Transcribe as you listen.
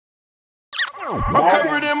I'm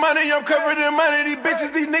covered in money, I'm covered in money. These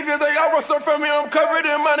bitches, these niggas, they all want some from me. I'm covered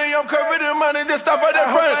in money, I'm covered in money. Just stop at the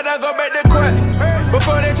front, I go back to court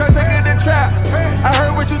before they try taking the trap. I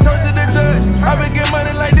heard what you told to the judge. I've been getting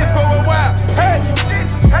money like this for a while. Hey,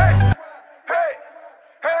 hey, hey,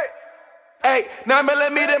 hey. Hey,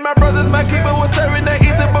 9mm, my brothers, my keeper was serving that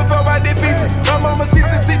ether before I did features. My mama see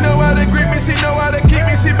that she know how to greet me, she know how to keep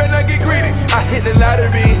me, she better not get greedy. I hit the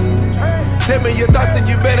lottery. Tell me your thoughts and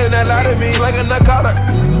you better not lie to me. Like a narcotic.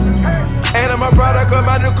 Ain't I'm a product of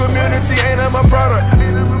my new community, ain't I'm a product.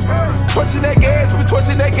 Torching that gas, we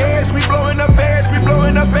torching that gas. We blowing up fast, we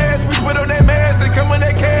blowing up fast. We put on that mask and come on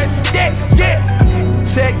that cash. Yeah, yeah.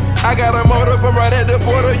 Check, I got a motor from right at the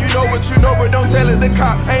border. You know what you know, but don't tell it to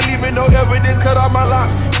cops. Ain't leaving no evidence, cut off my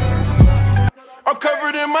locks. I'm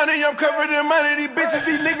covered in money, I'm covered in money. These bitches,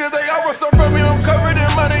 these niggas, they all want some from me. I'm covered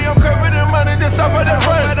in money, I'm covered in money. Just stop at the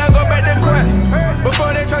front, I go back to court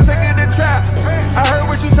before they try taking the trap. I heard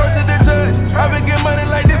what you told to the judge. I've been getting money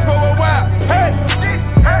like this for a while. Hey, hey,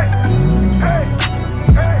 hey, hey,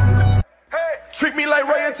 hey. Treat me like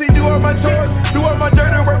royalty, do all my chores, do all my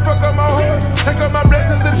dirty work, fuck up my hoes. Take all my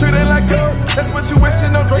blessings and treat it like gold. That's what you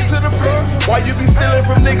wishing on, drink to the floor. Why you be stealing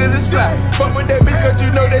from niggas that's fly? Fuck with that bitch cause you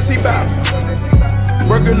know that she bout.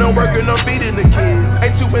 Working on feeding the kids.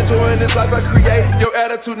 Ain't you enjoying this life I create? Your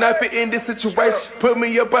attitude not fit in this situation. Put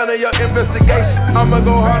me up under your investigation. I'ma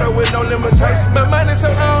go harder with no limitations. My money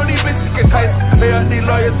so long, these bitches get taste. Pay out these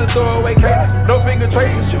lawyers to throw away cases. No finger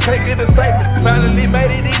traces, you can't get a statement. Finally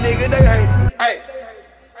made it, these niggas, they hate it. Hey.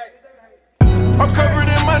 I'm covered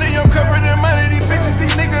in money, I'm covered in money. These bitches,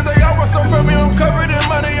 these niggas, they all want some from me. I'm covered in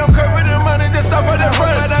money, I'm covered in money. Just stop at the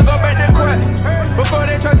front, I go back to court before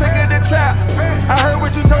they try taking the trap. I heard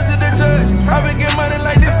what you told to the judge. I've been getting money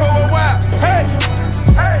like this for a while. Hey,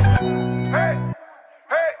 hey, hey,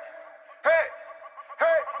 hey, hey,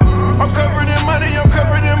 hey. I'm covered in money, I'm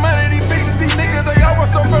covered in money. These bitches, these niggas, they all want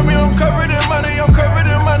some from me. I'm covered in money, I'm covered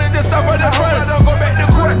in money. Just stop at the front, I don't go back to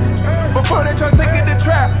court before they try taking the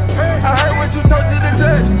trap. I heard what you told to the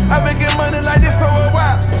judge. I've been getting money like this for a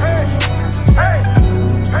while. Hey, hey,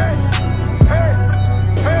 hey, hey,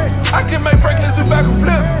 hey. I can make Franklins do back and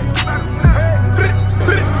flips.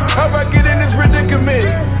 How I get in this predicament?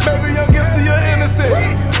 Baby, I'm guilty or innocent.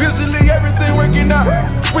 Visually, everything working out.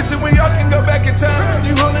 Wishing we all can go back in time.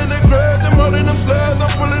 You holding the grudge, I'm holding them slugs.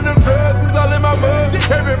 I'm full of them drugs, it's all in my mud.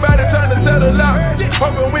 Everybody trying to settle out,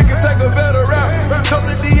 hoping we can take a better route. Told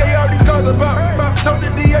the DA all these calls about. Told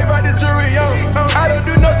the DA about this jury on. I don't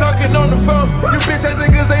do no talking on the phone. You bitch ass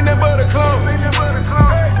niggas ain't nothing but a clone.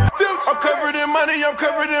 I'm covered in money, I'm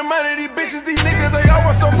covered in money. These bitches, these niggas, they all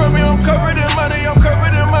want some from me. I'm covered in money, I'm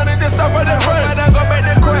covered in money. Just stop at the front, I go back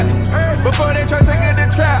to court before they try taking the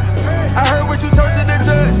trap. I heard what you told